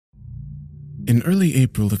In early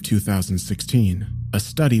April of 2016, a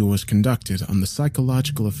study was conducted on the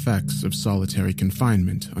psychological effects of solitary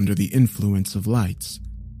confinement under the influence of lights.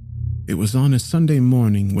 It was on a Sunday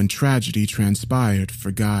morning when tragedy transpired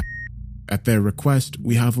for Guy. At their request,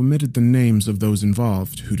 we have omitted the names of those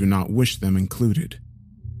involved who do not wish them included.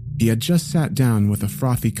 He had just sat down with a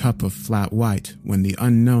frothy cup of flat white when the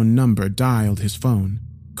unknown number dialed his phone.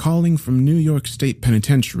 Calling from New York State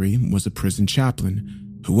Penitentiary was a prison chaplain,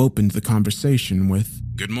 who opened the conversation with,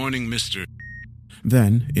 "Good morning, Mr."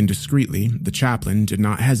 Then, indiscreetly, the chaplain did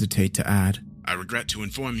not hesitate to add, "I regret to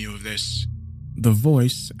inform you of this." The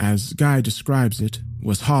voice, as Guy describes it,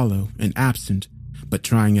 was hollow and absent, but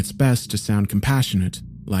trying its best to sound compassionate,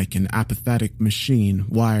 like an apathetic machine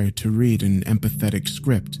wired to read an empathetic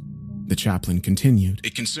script. The chaplain continued,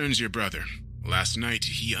 "It concerns your brother. Last night,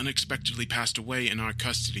 he unexpectedly passed away in our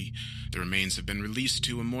custody. The remains have been released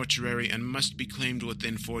to a mortuary and must be claimed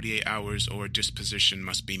within 48 hours or disposition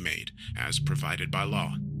must be made, as provided by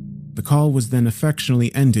law." The call was then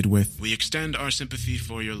affectionately ended with, "We extend our sympathy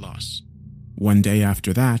for your loss." One day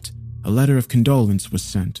after that, a letter of condolence was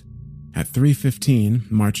sent. At 3:15,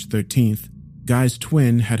 March 13th, Guy's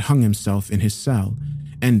twin had hung himself in his cell,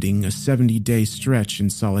 ending a 70-day stretch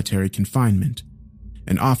in solitary confinement.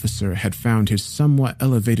 An officer had found his somewhat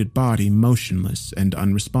elevated body motionless and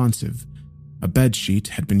unresponsive. A bedsheet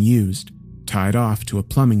had been used, tied off to a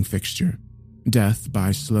plumbing fixture. Death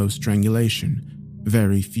by slow strangulation.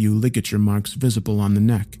 Very few ligature marks visible on the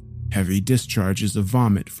neck. Heavy discharges of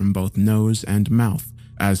vomit from both nose and mouth,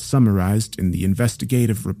 as summarized in the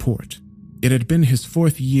investigative report. It had been his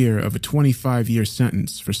fourth year of a 25-year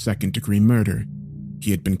sentence for second-degree murder. He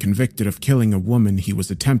had been convicted of killing a woman he was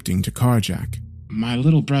attempting to carjack. "My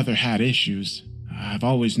little brother had issues. I've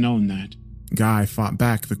always known that." Guy fought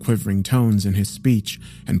back the quivering tones in his speech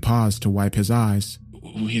and paused to wipe his eyes.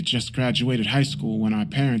 "We had just graduated high school when our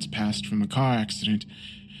parents passed from a car accident.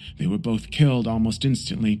 They were both killed almost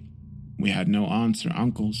instantly. We had no aunts or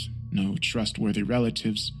uncles, no trustworthy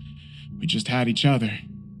relatives. We just had each other.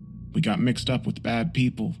 We got mixed up with bad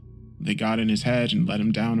people. They got in his head and led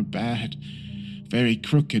him down a bad, very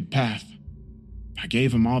crooked path. I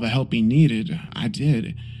gave him all the help he needed. I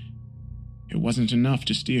did. It wasn't enough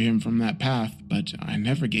to steer him from that path, but I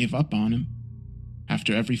never gave up on him.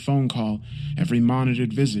 After every phone call, every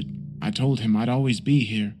monitored visit, I told him I'd always be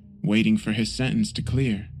here, waiting for his sentence to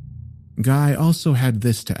clear." Guy also had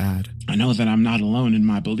this to add. "I know that I'm not alone in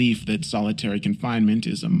my belief that solitary confinement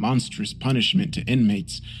is a monstrous punishment to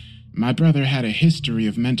inmates. My brother had a history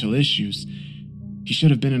of mental issues. He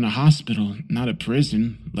should have been in a hospital, not a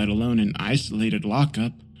prison, let alone an isolated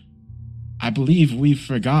lockup. I believe we've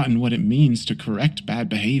forgotten what it means to correct bad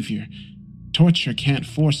behavior. Torture can't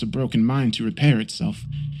force a broken mind to repair itself.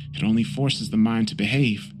 It only forces the mind to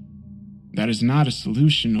behave. That is not a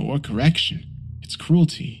solution or correction. It's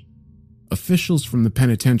cruelty." Officials from the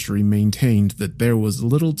penitentiary maintained that there was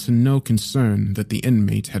little to no concern that the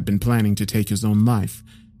inmate had been planning to take his own life.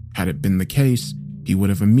 Had it been the case, he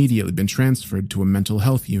would have immediately been transferred to a mental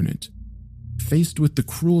health unit. Faced with the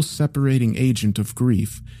cruel separating agent of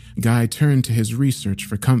grief, Guy turned to his research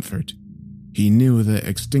for comfort. He knew that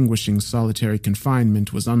extinguishing solitary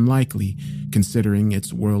confinement was unlikely, considering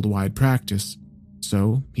its worldwide practice,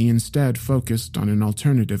 so he instead focused on an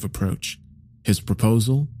alternative approach. His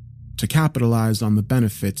proposal? To capitalize on the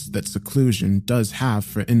benefits that seclusion does have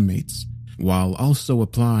for inmates, while also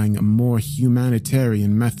applying a more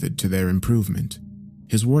humanitarian method to their improvement.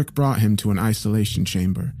 His work brought him to an isolation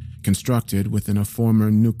chamber, constructed within a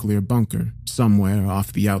former nuclear bunker somewhere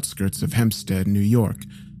off the outskirts of Hempstead, New York,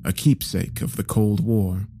 a keepsake of the Cold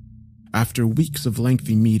War. After weeks of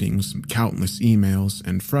lengthy meetings, countless emails,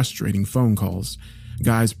 and frustrating phone calls,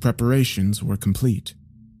 Guy's preparations were complete.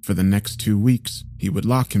 For the next 2 weeks, he would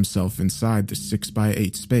lock himself inside the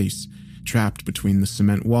 6x8 space, trapped between the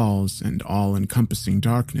cement walls and all-encompassing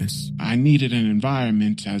darkness. "I needed an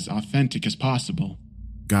environment as authentic as possible,"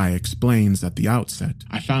 Guy explains at the outset.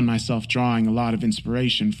 "I found myself drawing a lot of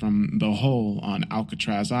inspiration from The Hole on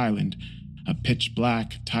Alcatraz Island, a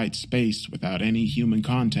pitch-black, tight space without any human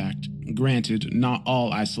contact. Granted, not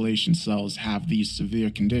all isolation cells have these severe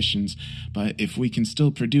conditions, but if we can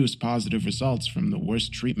still produce positive results from the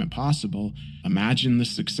worst treatment possible, imagine the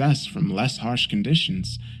success from less harsh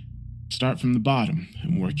conditions. Start from the bottom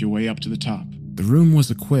and work your way up to the top." The room was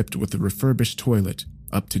equipped with a refurbished toilet,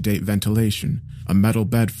 up-to-date ventilation, a metal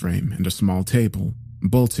bed frame, and a small table.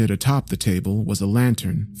 Bolted atop the table was a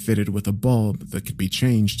lantern fitted with a bulb that could be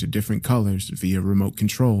changed to different colors via remote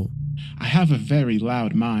control. I have a very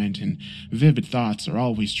loud mind, and vivid thoughts are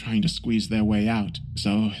always trying to squeeze their way out,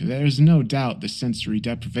 so there's no doubt the sensory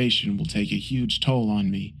deprivation will take a huge toll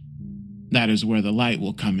on me. That is where the light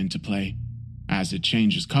will come into play. As it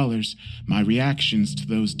changes colors, my reactions to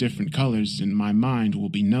those different colors in my mind will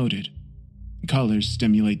be noted. Colors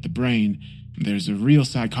stimulate the brain. There's a real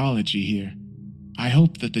psychology here. I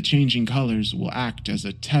hope that the changing colors will act as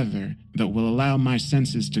a tether that will allow my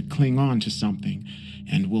senses to cling on to something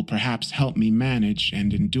and will perhaps help me manage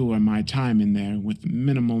and endure my time in there with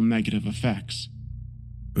minimal negative effects.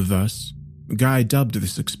 Thus, Guy dubbed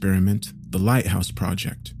this experiment the Lighthouse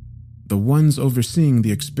Project. The ones overseeing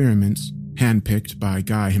the experiments, handpicked by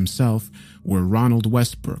Guy himself, were Ronald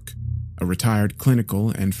Westbrook, a retired clinical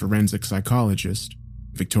and forensic psychologist,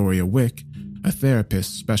 Victoria Wick, a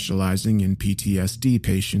therapist specializing in PTSD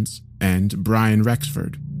patients, and Brian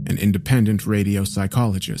Rexford, an independent radio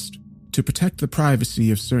psychologist. To protect the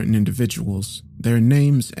privacy of certain individuals, their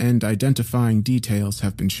names and identifying details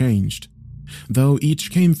have been changed. Though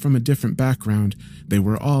each came from a different background, they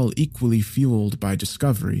were all equally fueled by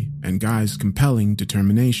discovery and Guy's compelling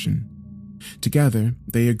determination. Together,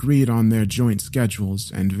 they agreed on their joint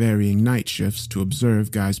schedules and varying night shifts to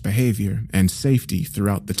observe Guy's behavior and safety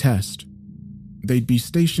throughout the test. They'd be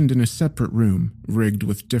stationed in a separate room, rigged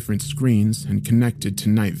with different screens and connected to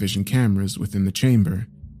night vision cameras within the chamber.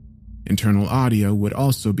 Internal audio would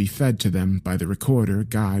also be fed to them by the recorder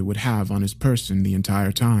Guy would have on his person the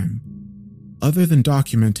entire time. Other than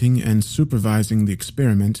documenting and supervising the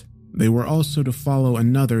experiment, they were also to follow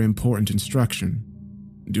another important instruction.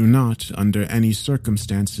 Do not, under any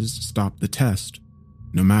circumstances, stop the test.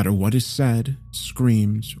 No matter what is said,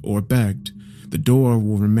 screamed, or begged, the door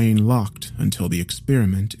will remain locked until the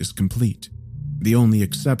experiment is complete, the only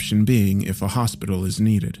exception being if a hospital is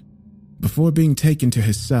needed. Before being taken to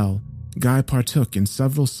his cell, Guy partook in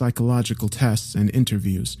several psychological tests and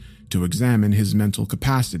interviews to examine his mental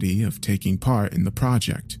capacity of taking part in the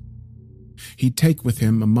project. He'd take with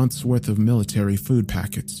him a month's worth of military food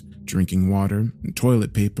packets, drinking water,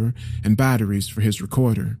 toilet paper, and batteries for his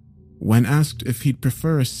recorder. When asked if he'd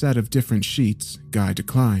prefer a set of different sheets, Guy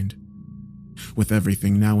declined. With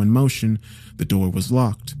everything now in motion, the door was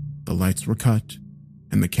locked, the lights were cut,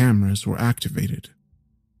 and the cameras were activated.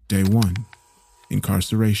 Day 1.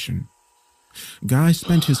 Incarceration. Guy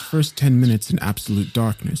spent his first 10 minutes in absolute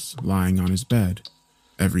darkness, lying on his bed.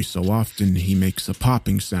 Every so often, he makes a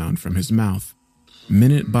popping sound from his mouth.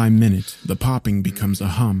 Minute by minute, the popping becomes a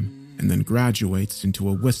hum, and then graduates into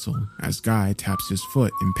a whistle as Guy taps his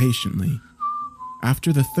foot impatiently.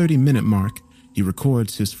 After the 30-minute mark, he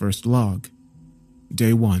records his first log.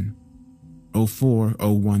 Day 1.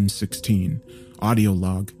 04:01:16. Audio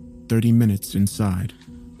log, 30 minutes inside.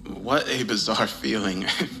 What a bizarre feeling.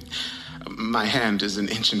 My hand is an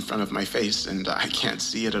inch in front of my face and I can't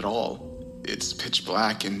see it at all. It's pitch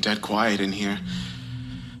black and dead quiet in here.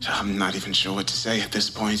 I'm not even sure what to say at this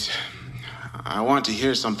point. I want to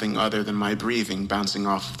hear something other than my breathing bouncing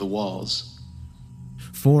off of the walls.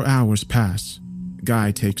 4 hours pass.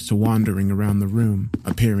 Guy takes to wandering around the room,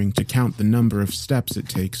 appearing to count the number of steps it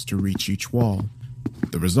takes to reach each wall.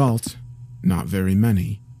 The result? Not very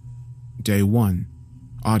many. Day 1.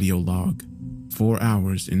 Audio log. 4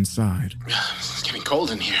 hours inside. It's getting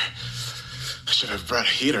cold in here. I should have brought a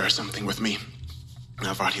heater or something with me.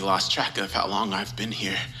 I've already lost track of how long I've been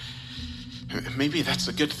here. Maybe that's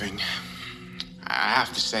a good thing. I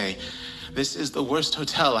have to say, this is the worst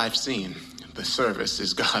hotel I've seen. The service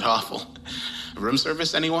is god-awful. Room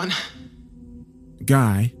service, anyone?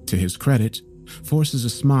 Guy, to his credit, forces a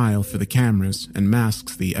smile for the cameras and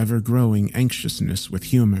masks the ever-growing anxiousness with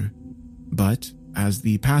humor. But, as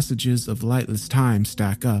the passages of lightless time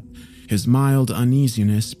stack up, his mild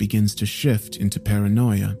uneasiness begins to shift into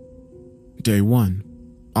paranoia. Day 1.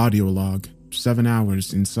 Audio log. 7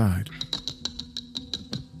 hours inside.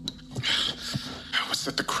 What's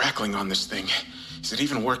that, the crackling on this thing? Is it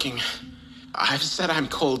even working? I've said I'm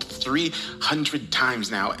cold 300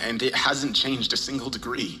 times now, and it hasn't changed a single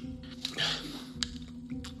degree.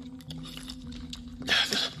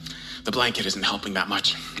 The blanket isn't helping that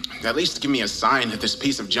much. At least give me a sign that this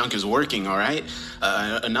piece of junk is working, all right?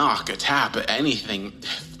 A knock, a tap, anything.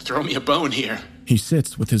 Throw me a bone here. He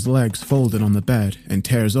sits with his legs folded on the bed and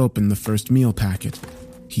tears open the first meal packet.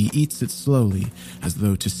 He eats it slowly, as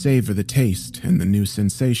though to savor the taste and the new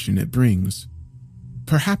sensation it brings.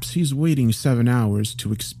 Perhaps he's waiting 7 hours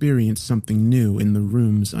to experience something new in the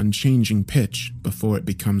room's unchanging pitch before it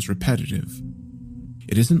becomes repetitive.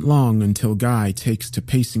 It isn't long until Guy takes to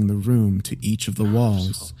pacing the room to each of the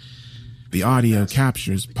walls. The audio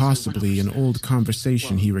captures possibly an old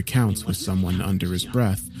conversation he recounts with someone under his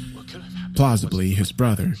breath, plausibly his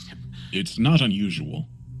brother. It's not unusual,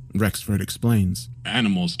 Rexford explains.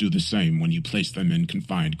 Animals do the same when you place them in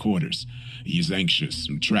confined quarters. He's anxious,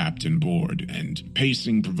 trapped, and bored, and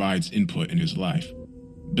pacing provides input in his life.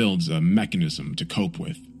 Builds a mechanism to cope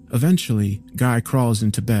with. Eventually, Guy crawls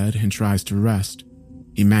into bed and tries to rest.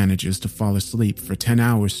 He manages to fall asleep for 10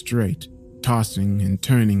 hours straight, tossing and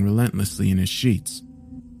turning relentlessly in his sheets.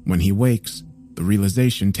 When he wakes, the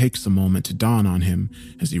realization takes a moment to dawn on him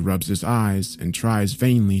as he rubs his eyes and tries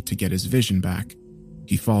vainly to get his vision back.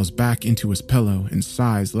 He falls back into his pillow and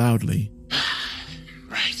sighs loudly.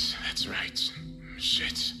 Right, that's right.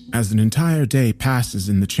 Shit. As an entire day passes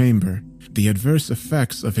in the chamber, the adverse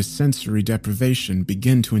effects of his sensory deprivation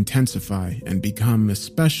begin to intensify and become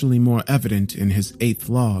especially more evident in his 8th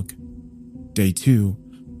log. Day 2,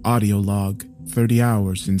 audio log, 30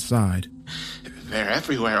 hours inside. They're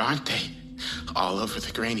everywhere, aren't they? All over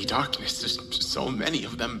the grainy darkness. There's so many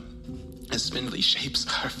of them. Spindly shapes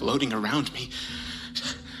are floating around me.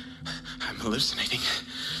 I'm hallucinating.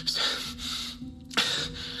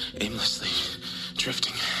 Aimlessly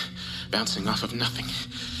drifting, bouncing off of nothing.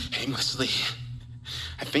 Aimlessly.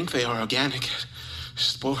 I think they are organic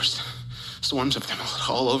spores. Swarms of them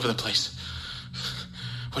all over the place.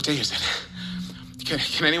 What day is it?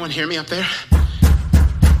 Can anyone hear me up there?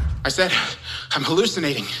 I said, I'm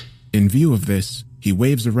hallucinating. In view of this, he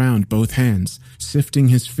waves around both hands, sifting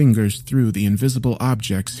his fingers through the invisible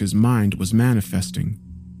objects his mind was manifesting.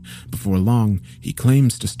 Before long, he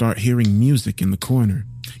claims to start hearing music in the corner,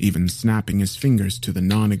 even snapping his fingers to the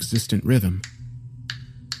non-existent rhythm.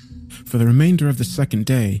 For the remainder of the second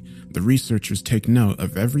day, the researchers take note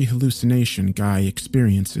of every hallucination Guy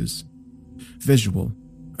experiences. Visual,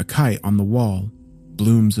 a kite on the wall,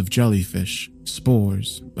 blooms of jellyfish,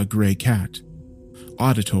 spores, a gray cat.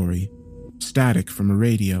 Auditory, static from a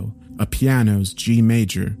radio, a piano's G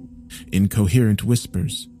major, incoherent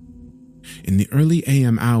whispers. In the early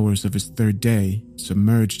AM hours of his third day,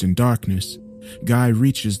 submerged in darkness, Guy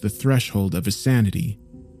reaches the threshold of his sanity.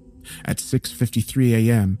 At 6:53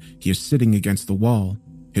 a.m., he is sitting against the wall,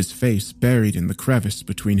 his face buried in the crevice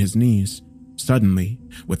between his knees. Suddenly,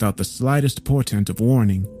 without the slightest portent of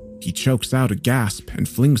warning, he chokes out a gasp and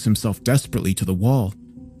flings himself desperately to the wall.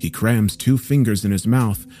 He crams 2 fingers in his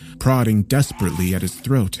mouth, prodding desperately at his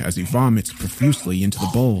throat as he vomits profusely into the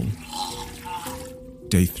bowl.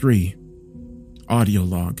 Day 3. Audio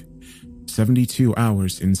log. 72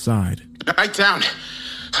 hours inside. Right down.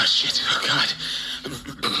 Oh, shit. Oh, God.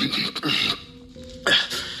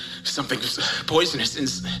 Something poisonous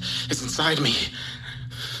is inside me.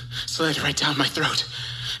 Slid right down my throat.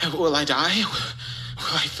 Will I die?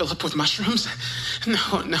 Will I fill up with mushrooms? No.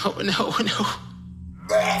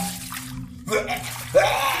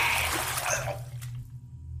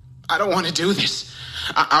 I don't want to do this.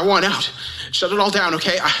 I want out. Shut it all down,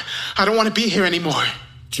 okay? I don't want to be here anymore.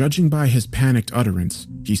 Judging by his panicked utterance,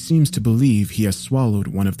 he seems to believe he has swallowed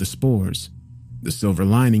one of the spores. The silver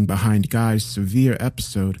lining behind Guy's severe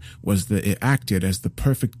episode was that it acted as the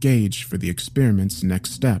perfect gauge for the experiment's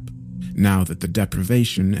next step. Now that the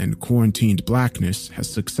deprivation and quarantined blackness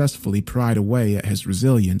has successfully pried away at his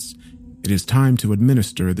resilience, it is time to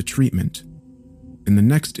administer the treatment. In the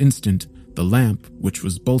next instant, the lamp, which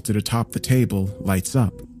was bolted atop the table, lights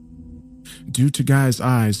up. Due to Guy's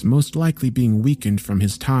eyes most likely being weakened from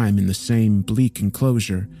his time in the same bleak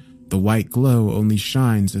enclosure, the white glow only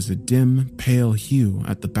shines as a dim, pale hue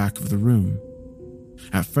at the back of the room.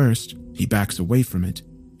 At first, he backs away from it,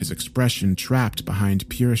 his expression trapped behind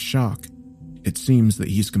pure shock. It seems that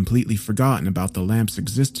he's completely forgotten about the lamp's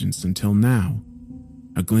existence until now.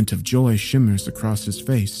 A glint of joy shimmers across his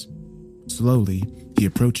face. Slowly, he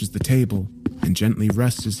approaches the table and gently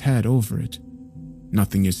rests his head over it.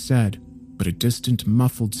 Nothing is said, but a distant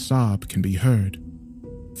muffled sob can be heard.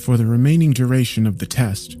 For the remaining duration of the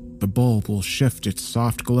test, the bulb will shift its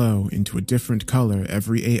soft glow into a different color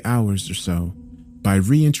every 8 hours or so. By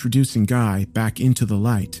reintroducing Guy back into the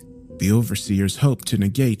light, the overseers hope to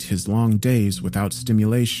negate his long days without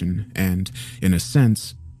stimulation and, in a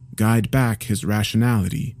sense, guide back his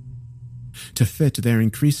rationality. To fit their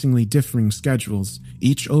increasingly differing schedules,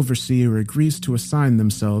 each overseer agrees to assign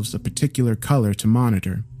themselves a particular color to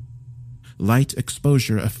monitor. Light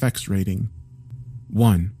exposure effects rating.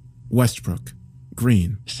 1. Westbrook.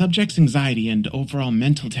 Green. Subject's anxiety and overall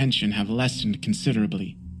mental tension have lessened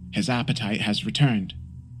considerably. His appetite has returned.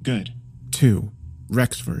 Good. 2.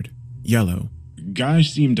 Rexford. Yellow. Guy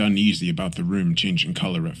seemed uneasy about the room changing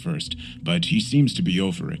color at first, but he seems to be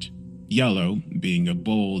over it. Yellow, being a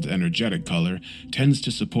bold, energetic color, tends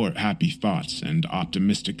to support happy thoughts and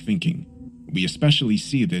optimistic thinking. We especially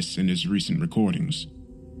see this in his recent recordings.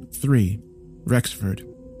 3. Rexford,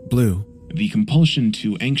 blue. The compulsion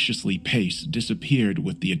to anxiously pace disappeared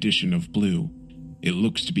with the addition of blue. It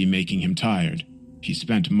looks to be making him tired. He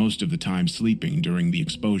spent most of the time sleeping during the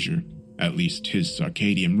exposure. At least his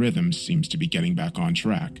circadian rhythm seems to be getting back on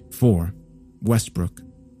track. 4. Westbrook,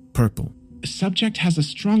 purple. The subject has a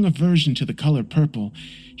strong aversion to the color purple.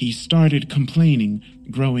 He started complaining,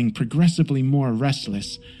 growing progressively more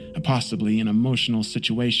restless, possibly an emotional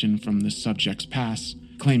situation from the subject's past.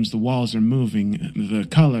 Claims the walls are moving. The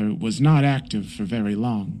color was not active for very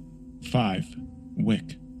long. 5.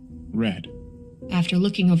 Wick, red. After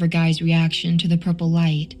looking over Guy's reaction to the purple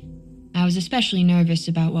light, I was especially nervous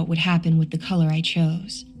about what would happen with the color I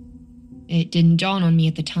chose. It didn't dawn on me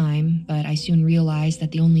at the time, but I soon realized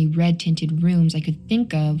that the only red-tinted rooms I could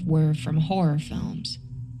think of were from horror films.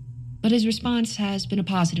 But his response has been a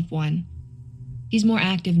positive one. He's more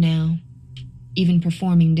active now, even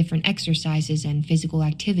performing different exercises and physical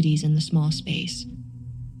activities in the small space.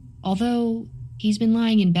 Although, he's been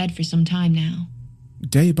lying in bed for some time now.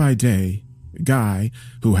 Day by day, Guy,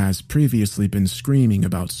 who has previously been screaming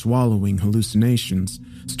about swallowing hallucinations,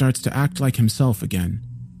 starts to act like himself again.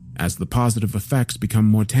 As the positive effects become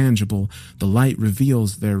more tangible, the light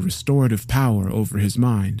reveals their restorative power over his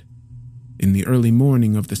mind. In the early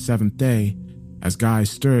morning of the 7th day, as Guy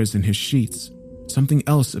stirs in his sheets, something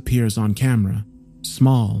else appears on camera.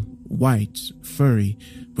 Small, white, furry,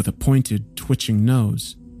 with a pointed, twitching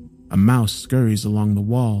nose. A mouse scurries along the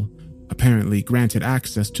wall, apparently granted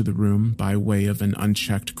access to the room by way of an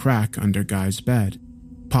unchecked crack under Guy's bed,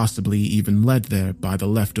 possibly even led there by the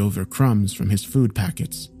leftover crumbs from his food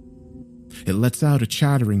packets. It lets out a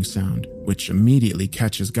chattering sound, which immediately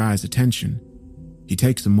catches Guy's attention. He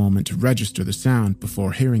takes a moment to register the sound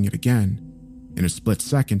before hearing it again. In a split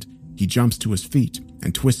second, he jumps to his feet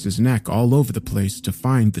and twists his neck all over the place to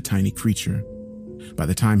find the tiny creature. By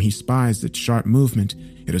the time he spies its sharp movement,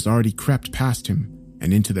 it has already crept past him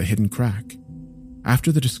and into the hidden crack.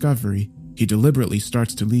 After the discovery, he deliberately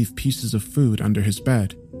starts to leave pieces of food under his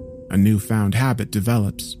bed. A newfound habit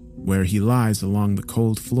develops, where he lies along the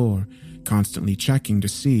cold floor, constantly checking to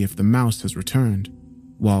see if the mouse has returned.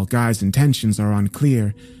 While Guy's intentions are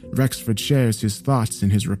unclear, Rexford shares his thoughts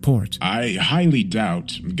in his report. I highly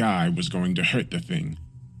doubt Guy was going to hurt the thing.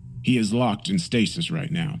 He is locked in stasis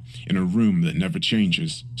right now, in a room that never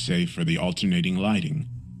changes, save for the alternating lighting.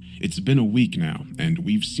 It's been a week now, and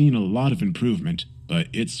we've seen a lot of improvement, but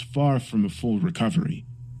it's far from a full recovery.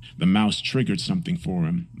 The mouse triggered something for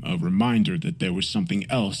him, a reminder that there was something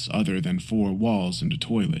else other than 4 walls and a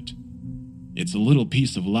toilet. It's a little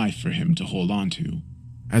piece of life for him to hold on to.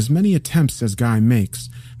 As many attempts as Guy makes,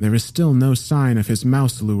 there is still no sign of his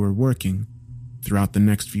mouse lure working. Throughout the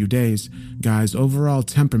next few days, Guy's overall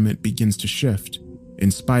temperament begins to shift.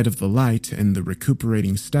 In spite of the light and the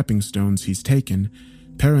recuperating stepping stones he's taken,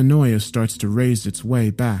 paranoia starts to raise its way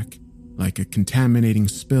back, like a contaminating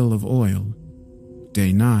spill of oil.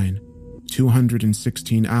 Day 9,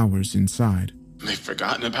 216 hours inside. They've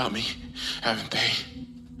forgotten about me, haven't they?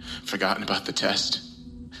 Forgotten about the test.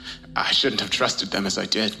 I shouldn't have trusted them as I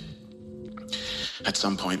did. At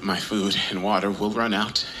some point, my food and water will run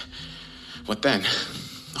out. What then?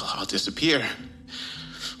 I'll disappear.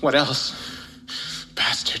 What else?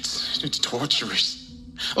 Bastards, torturers.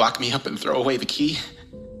 Lock me up and throw away the key.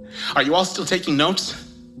 Are you all still taking notes?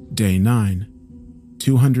 Day 9,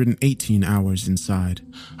 218 hours inside.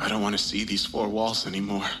 I don't want to see these 4 walls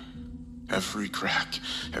anymore. Every crack,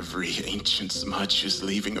 every ancient smudge is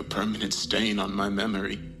leaving a permanent stain on my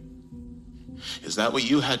memory. Is that what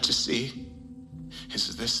you had to see?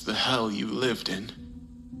 Is this the hell you lived in?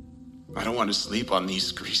 I don't want to sleep on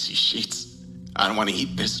these greasy sheets. I don't want to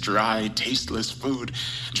eat this dry, tasteless food,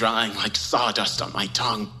 drying like sawdust on my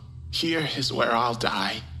tongue. Here is where I'll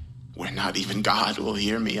die, where not even God will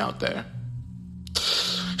hear me out there.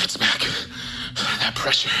 It's back. That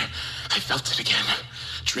pressure, I felt it again,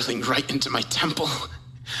 drilling right into my temple.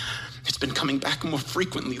 It's been coming back more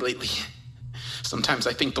frequently lately. Sometimes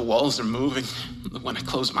I think the walls are moving. When I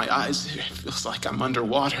close my eyes, it feels like I'm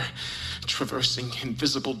underwater, traversing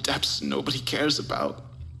invisible depths nobody cares about.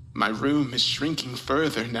 My room is shrinking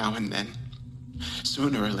further now and then.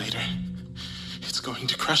 Sooner or later, it's going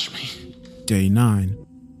to crush me. Day 9,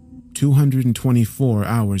 224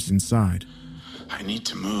 hours inside. I need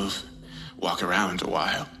to move, walk around a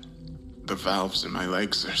while. The valves in my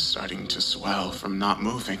legs are starting to swell from not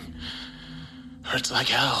moving. Hurts like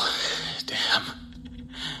hell. Damn.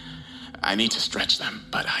 I need to stretch them,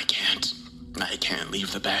 but I can't. I can't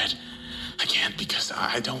leave the bed. I can't because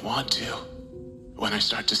I don't want to. When I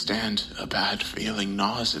start to stand, a bad feeling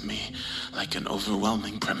gnaws at me like an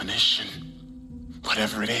overwhelming premonition.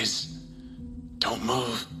 Whatever it is, don't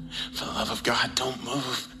move. For the love of God, don't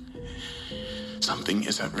move. Something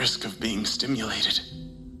is at risk of being stimulated.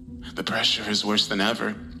 The pressure is worse than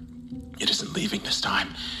ever. It isn't leaving this time.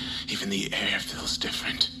 Even the air feels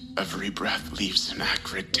different. Every breath leaves an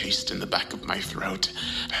acrid taste in the back of my throat,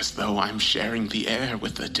 as though I'm sharing the air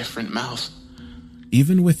with a different mouth.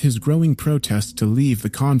 Even with his growing protest to leave the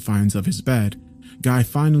confines of his bed, Guy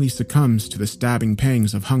finally succumbs to the stabbing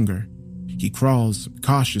pangs of hunger. He crawls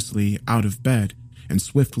cautiously out of bed and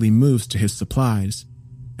swiftly moves to his supplies.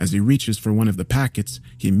 As he reaches for one of the packets,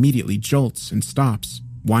 he immediately jolts and stops,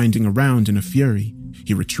 winding around in a fury.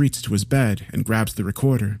 He retreats to his bed and grabs the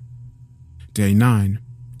recorder. Day 9,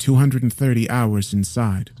 230 hours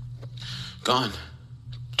inside. Gone.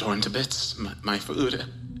 Torn to bits. My food.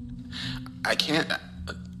 I can't.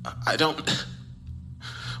 I don't.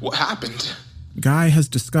 What happened? Guy has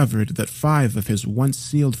discovered that 5 of his once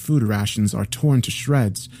sealed food rations are torn to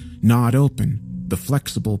shreds, gnawed open, the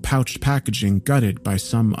flexible pouched packaging gutted by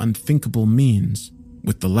some unthinkable means.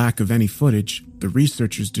 With the lack of any footage, the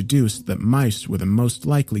researchers deduced that mice were the most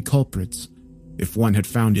likely culprits. If one had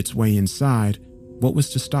found its way inside, what was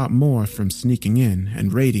to stop more from sneaking in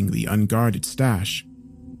and raiding the unguarded stash?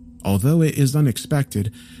 Although it is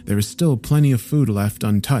unexpected, there is still plenty of food left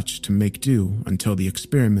untouched to make do until the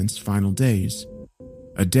experiment's final days.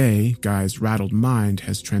 A day Guy's rattled mind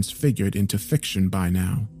has transfigured into fiction by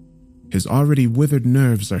now. His already withered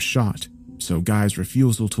nerves are shot, so Guy's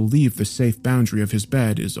refusal to leave the safe boundary of his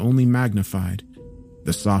bed is only magnified.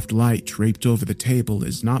 The soft light draped over the table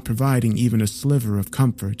is not providing even a sliver of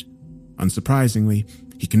comfort. Unsurprisingly,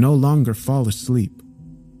 he can no longer fall asleep.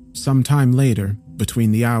 Sometime later,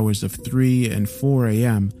 between the hours of 3 and 4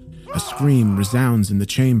 a.m., a scream resounds in the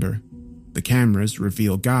chamber. The cameras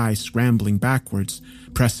reveal Guy scrambling backwards,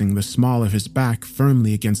 pressing the small of his back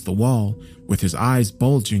firmly against the wall, with his eyes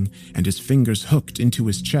bulging and his fingers hooked into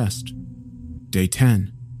his chest. Day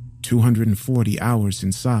 10, 240 hours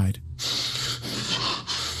inside.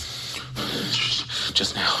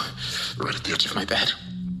 Just now, right at the edge of my bed.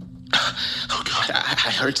 Oh God,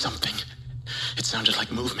 I heard something. It sounded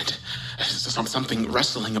like movement. Something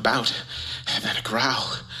wrestling about. And then a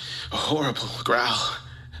growl. A horrible growl.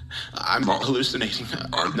 I'm hallucinating.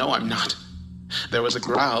 No, I'm not. There was a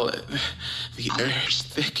growl. The air's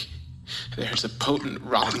thick. There's a potent,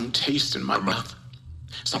 rotting taste in my mouth.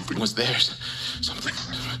 Something was there. Something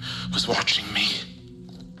was watching me.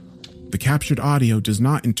 The captured audio does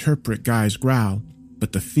not interpret Guy's growl,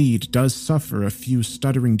 but the feed does suffer a few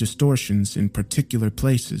stuttering distortions in particular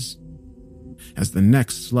places. As the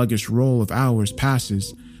next sluggish roll of hours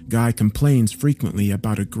passes, Guy complains frequently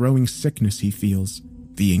about a growing sickness he feels,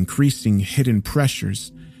 the increasing hidden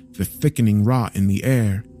pressures, the thickening rot in the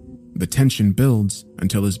air. The tension builds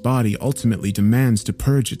until his body ultimately demands to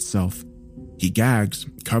purge itself. He gags,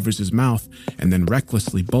 covers his mouth, and then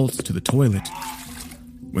recklessly bolts to the toilet.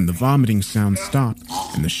 When the vomiting sounds stop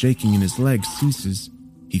and the shaking in his legs ceases,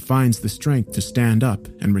 he finds the strength to stand up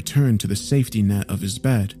and return to the safety net of his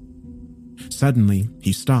bed. Suddenly,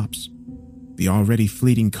 he stops. The already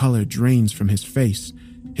fleeting color drains from his face.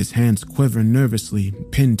 His hands quiver nervously,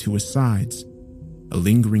 pinned to his sides. A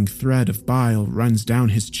lingering thread of bile runs down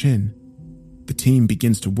his chin. The team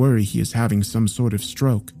begins to worry he is having some sort of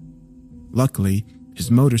stroke. Luckily, his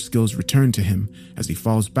motor skills return to him as he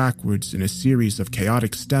falls backwards in a series of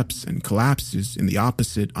chaotic steps and collapses in the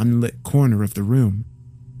opposite unlit corner of the room.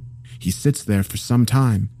 He sits there for some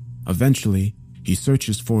time. Eventually, he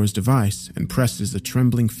searches for his device and presses a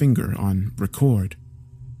trembling finger on record.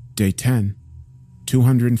 Day 10,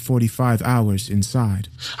 245 hours inside.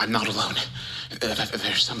 I'm not alone.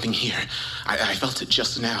 There's something here. I felt it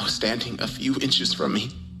just now, standing a few inches from me.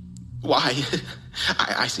 Why?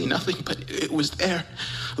 I see nothing, but it was there,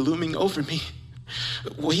 looming over me,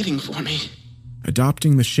 waiting for me.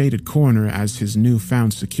 Adopting the shaded corner as his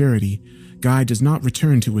newfound security, Guy does not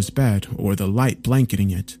return to his bed or the light blanketing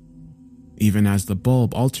it. Even as the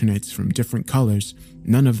bulb alternates from different colors,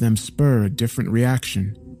 none of them spur a different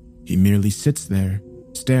reaction. He merely sits there,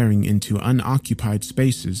 staring into unoccupied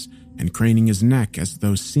spaces and craning his neck as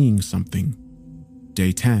though seeing something.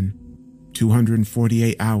 Day 10,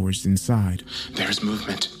 248 hours inside. There's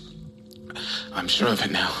movement. I'm sure of it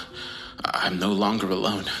now. I'm no longer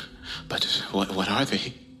alone. But what are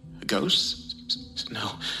they? Ghosts?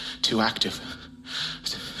 No, too active.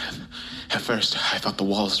 At first, I thought the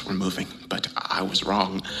walls were moving, but I was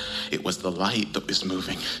wrong. It was the light that was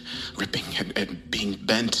moving, ripping and being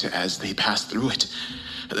bent as they passed through it.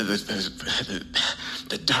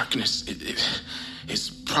 The darkness is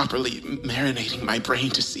properly marinating my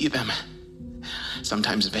brain to see them.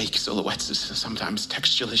 Sometimes vague silhouettes, sometimes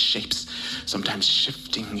textureless shapes, sometimes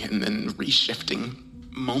shifting and then reshifting.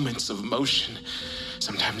 Moments of motion.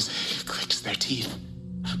 Sometimes it clicks their teeth,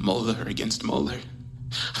 molar against molar.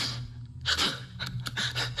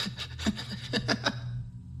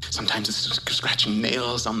 Sometimes it's scratching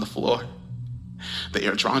nails on the floor. They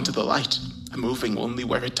are drawn to the light, moving only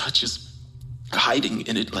where it touches, hiding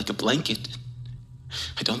in it like a blanket.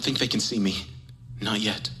 I don't think they can see me. Not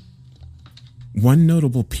yet. One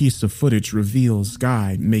notable piece of footage reveals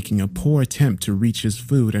Guy making a poor attempt to reach his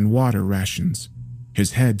food and water rations.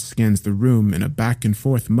 His head scans the room in a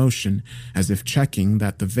back-and-forth motion as if checking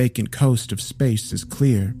that the vacant coast of space is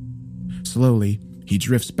clear. Slowly, he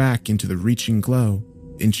drifts back into the reaching glow,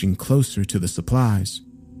 inching closer to the supplies.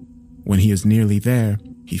 When he is nearly there,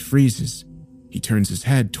 he freezes. He turns his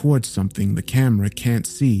head towards something the camera can't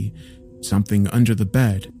see, something under the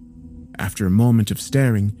bed. After a moment of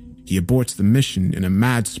staring, he aborts the mission in a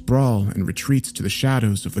mad sprawl and retreats to the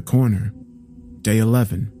shadows of the corner. Day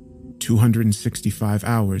 11, 265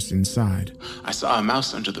 hours inside. I saw a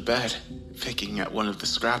mouse under the bed, picking at one of the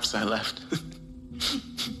scraps I left.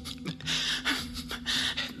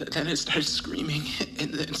 Then it started screaming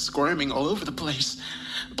and then squirming all over the place.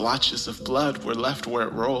 Blotches of blood were left where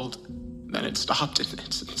it rolled. Then it stopped and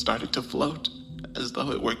it started to float, as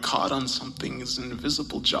though it were caught on something's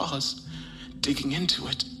invisible jaws, digging into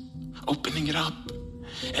it, opening it up,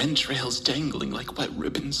 entrails dangling like wet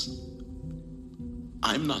ribbons.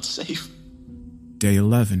 I'm not safe. Day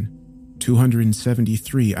 11,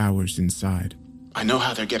 273 hours inside. I know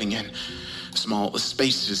how they're getting in. Small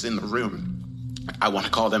spaces in the room. I want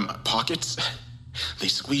to call them pockets. They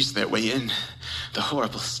squeeze their way in. The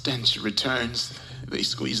horrible stench returns. They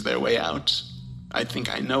squeeze their way out. I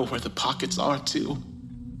think I know where the pockets are, too.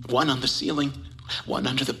 One on the ceiling, one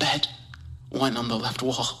under the bed, one on the left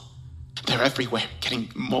wall. They're everywhere, getting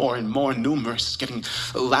more and more numerous, getting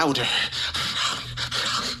louder.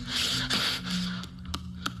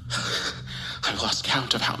 I've lost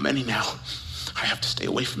count of how many now. I have to stay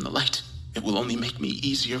away from the light. It will only make me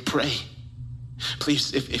easier prey.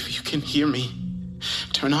 Please, if you can hear me,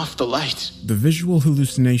 turn off the light. The visual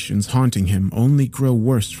hallucinations haunting him only grow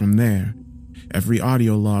worse from there. Every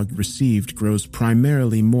audio log received grows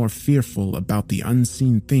primarily more fearful about the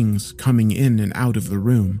unseen things coming in and out of the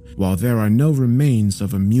room. While there are no remains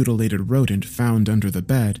of a mutilated rodent found under the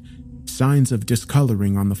bed, signs of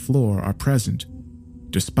discoloring on the floor are present.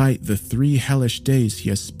 Despite the 3 hellish days he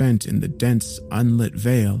has spent in the dense, unlit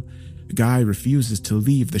veil, Guy refuses to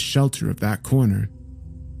leave the shelter of that corner.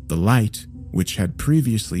 The light, which had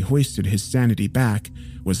previously hoisted his sanity back,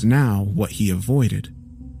 was now what he avoided.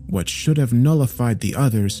 What should have nullified the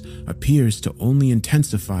others appears to only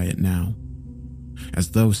intensify it now.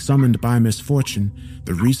 As though summoned by misfortune,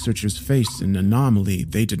 the researchers face an anomaly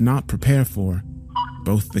they did not prepare for.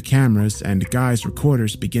 Both the cameras and Guy's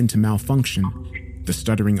recorders begin to malfunction. The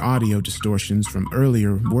stuttering audio distortions from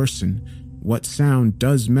earlier worsen. What sound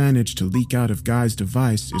does manage to leak out of Guy's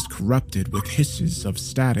device is corrupted with hisses of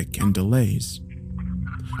static and delays.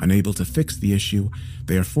 Unable to fix the issue,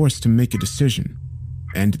 they are forced to make a decision: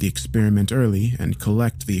 end the experiment early and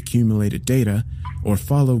collect the accumulated data, or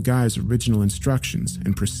follow Guy's original instructions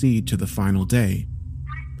and proceed to the final day.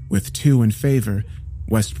 With 2 in favor,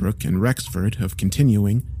 Westbrook and Rexford, of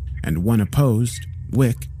continuing, and 1 opposed,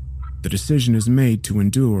 Wick, the decision is made to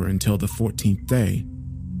endure until the 14th day.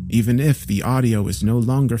 Even if the audio is no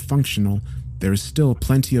longer functional, there is still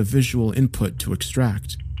plenty of visual input to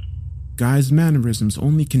extract. Guy's mannerisms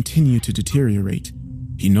only continue to deteriorate.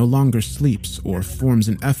 He no longer sleeps or forms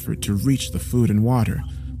an effort to reach the food and water,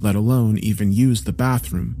 let alone even use the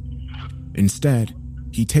bathroom. Instead,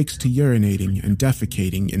 he takes to urinating and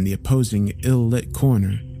defecating in the opposing ill-lit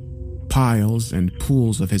corner. Piles and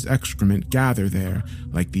pools of his excrement gather there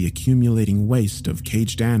like the accumulating waste of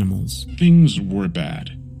caged animals. Things were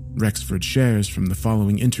bad. Rexford shares from the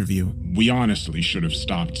following interview. We honestly should have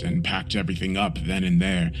stopped and packed everything up then and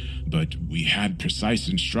there, but we had precise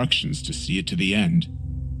instructions to see it to the end.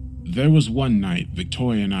 There was one night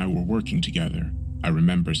Victoria and I were working together. I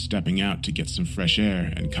remember stepping out to get some fresh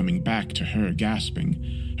air and coming back to her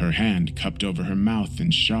gasping, her hand cupped over her mouth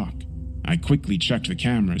in shock. I quickly checked the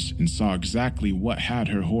cameras and saw exactly what had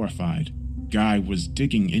her horrified. Guy was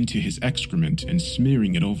digging into his excrement and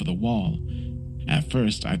smearing it over the wall. At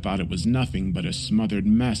first, I thought it was nothing but a smothered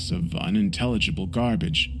mess of unintelligible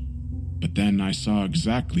garbage. But then I saw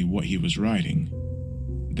exactly what he was writing.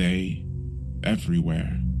 They,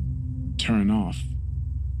 everywhere. Turn off.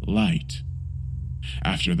 Light.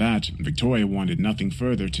 After that, Victoria wanted nothing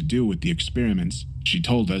further to do with the experiments. She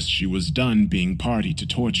told us she was done being party to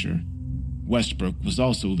torture. Westbrook was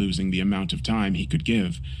also losing the amount of time he could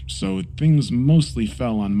give, so things mostly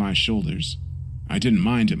fell on my shoulders. I didn't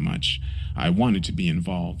mind it much. I wanted to be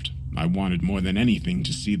involved. I wanted more than anything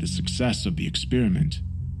to see the success of the experiment.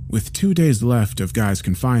 With 2 days left of Guy's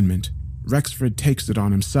confinement, Rexford takes it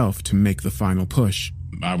on himself to make the final push.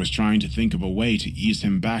 I was trying to think of a way to ease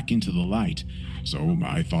him back into the light, so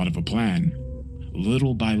I thought of a plan.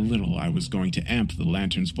 Little by little, I was going to amp the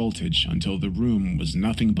lantern's voltage until the room was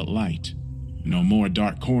nothing but light. No more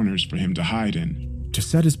dark corners for him to hide in. To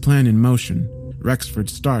set his plan in motion, Rexford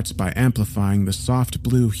starts by amplifying the soft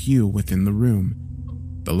blue hue within the room.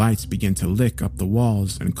 The lights begin to lick up the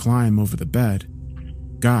walls and climb over the bed.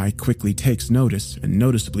 Guy quickly takes notice and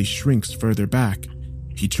noticeably shrinks further back.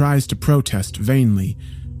 He tries to protest vainly,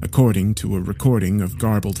 according to a recording of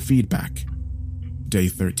garbled feedback. Day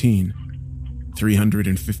 13.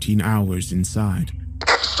 315 hours inside.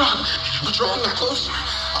 Stop! I'm drawing them closer.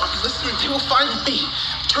 I'm listening. They will find me.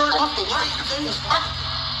 Turn off the light. They will find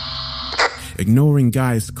me. Ignoring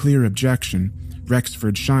Guy's clear objection,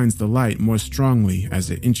 Rexford shines the light more strongly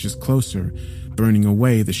as it inches closer, burning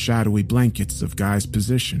away the shadowy blankets of Guy's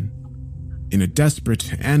position. In a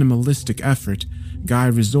desperate, animalistic effort, Guy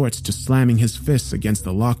resorts to slamming his fists against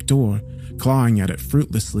the locked door, clawing at it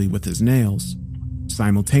fruitlessly with his nails.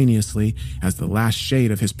 Simultaneously, as the last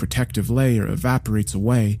shade of his protective layer evaporates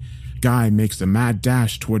away, Guy makes a mad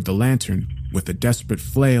dash toward the lantern. With a desperate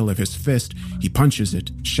flail of his fist, he punches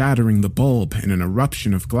it, shattering the bulb in an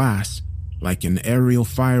eruption of glass, like an aerial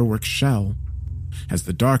fireworks shell. As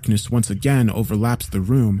the darkness once again overlaps the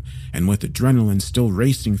room, and with adrenaline still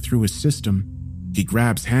racing through his system, he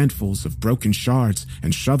grabs handfuls of broken shards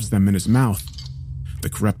and shoves them in his mouth. The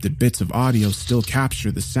corrupted bits of audio still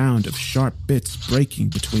capture the sound of sharp bits breaking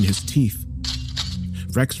between his teeth.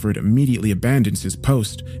 Rexford immediately abandons his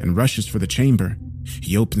post and rushes for the chamber.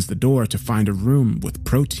 He opens the door to find a room with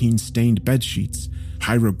protein-stained bedsheets,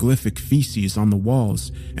 hieroglyphic feces on the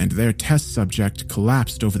walls, and their test subject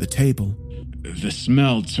collapsed over the table. The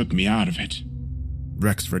smell took me out of it,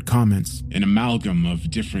 Rexford comments. An amalgam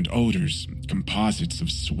of different odors, composites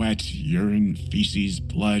of sweat, urine, feces,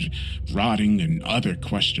 blood, rotting, and other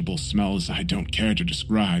questionable smells I don't care to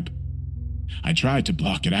describe. I tried to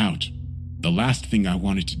block it out. The last thing I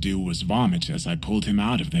wanted to do was vomit as I pulled him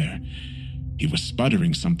out of there. He was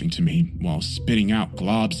sputtering something to me while spitting out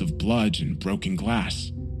globs of blood and broken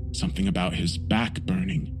glass, something about his back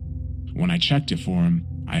burning. When I checked it for him,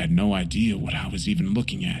 I had no idea what I was even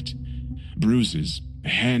looking at. Bruises,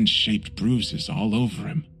 hand-shaped bruises all over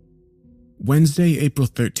him. Wednesday, April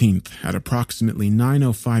 13th, at approximately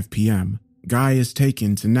 9:05 p.m., Guy is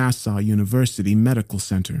taken to Nassau University Medical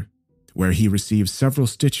Center, where he receives several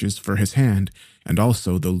stitches for his hand and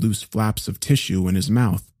also the loose flaps of tissue in his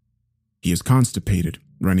mouth. He is constipated,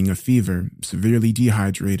 running a fever, severely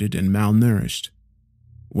dehydrated, and malnourished.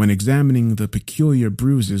 When examining the peculiar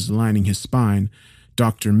bruises lining his spine,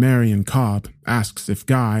 Dr. Marion Cobb asks if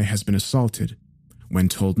Guy has been assaulted. When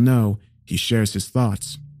told no, he shares his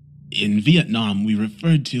thoughts. In Vietnam, we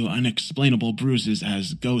referred to unexplainable bruises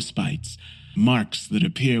as ghost bites, marks that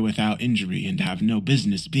appear without injury and have no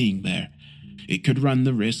business being there. It could run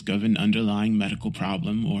the risk of an underlying medical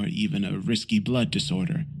problem or even a risky blood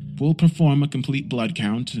disorder. We'll perform a complete blood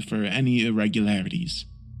count for any irregularities.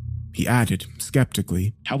 He added,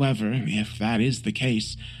 skeptically. However, if that is the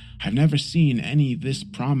case, I've never seen any this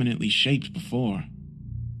prominently shaped before.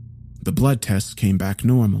 The blood tests came back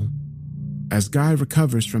normal. As Guy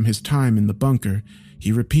recovers from his time in the bunker,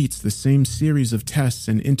 he repeats the same series of tests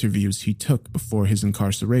and interviews he took before his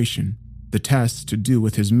incarceration. The tests to do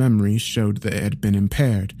with his memory showed that it had been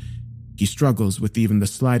impaired. He struggles with even the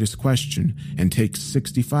slightest question and takes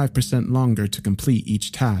 65% longer to complete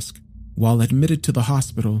each task. While admitted to the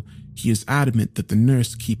hospital, he is adamant that the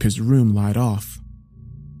nurse keep his room light off.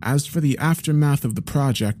 As for the aftermath of the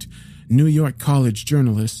project, New York College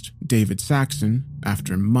journalist David Saxon,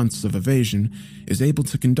 after months of evasion, is able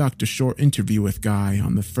to conduct a short interview with Guy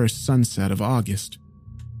on the first sunset of August.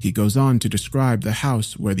 He goes on to describe the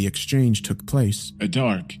house where the exchange took place.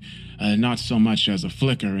 Dark, not so much as a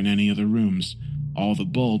flicker in any of the rooms. All the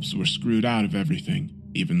bulbs were screwed out of everything.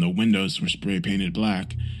 Even the windows were spray-painted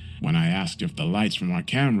black. When I asked if the lights from our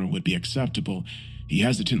camera would be acceptable, he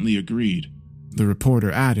hesitantly agreed. The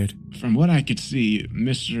reporter added, From what I could see,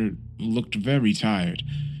 Mr. looked very tired.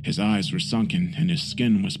 His eyes were sunken and his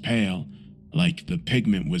skin was pale, like the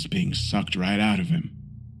pigment was being sucked right out of him.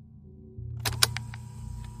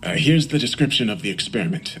 Here's the description of the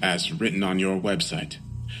experiment, as written on your website.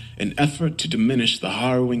 An effort to diminish the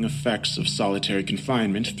harrowing effects of solitary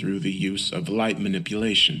confinement through the use of light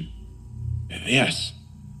manipulation. Yes.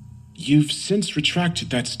 You've since retracted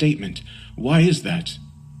that statement. Why is that?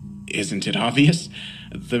 Isn't it obvious?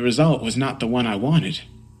 The result was not the one I wanted.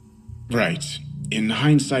 Right. In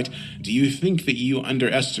hindsight, do you think that you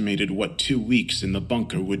underestimated what 2 weeks in the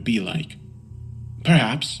bunker would be like?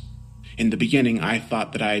 Perhaps. In the beginning, I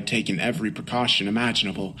thought that I had taken every precaution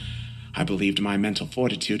imaginable. I believed my mental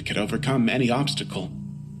fortitude could overcome any obstacle.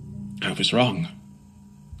 I was wrong.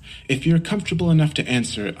 If you're comfortable enough to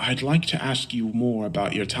answer, I'd like to ask you more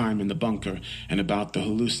about your time in the bunker and about the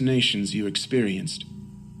hallucinations you experienced.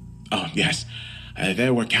 Oh, yes.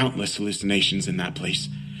 There were countless hallucinations in that place.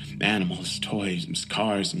 Animals, toys,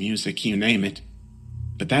 cars, music, you name it.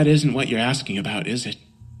 But that isn't what you're asking about, is it?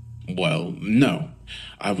 Well, no.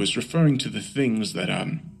 I was referring to the things that,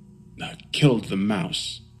 killed the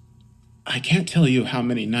mouse. I can't tell you how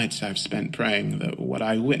many nights I've spent praying that what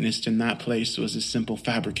I witnessed in that place was a simple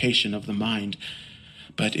fabrication of the mind.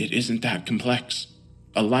 But it isn't that complex.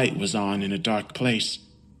 A light was on in a dark place,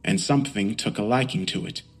 and something took a liking to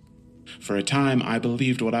it. For a time, I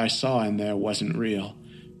believed what I saw in there wasn't real.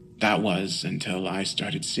 That was until I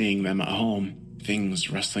started seeing them at home.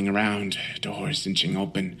 Things rustling around, doors inching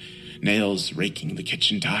open, nails raking the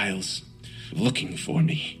kitchen tiles, looking for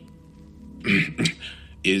me.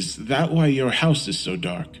 Is that why your house is so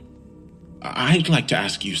dark? I'd like to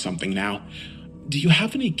ask you something now. Do you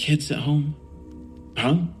have any kids at home?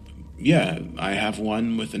 Huh? Yeah, I have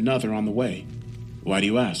one with another on the way. Why do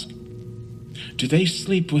you ask? Do they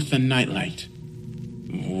sleep with the nightlight?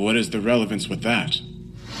 What is the relevance with that?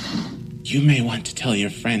 You may want to tell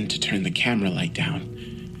your friend to turn the camera light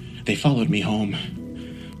down. They followed me home.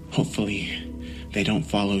 Hopefully, they don't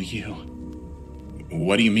follow you.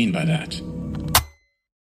 What do you mean by that?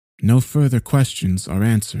 No further questions are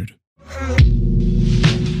answered.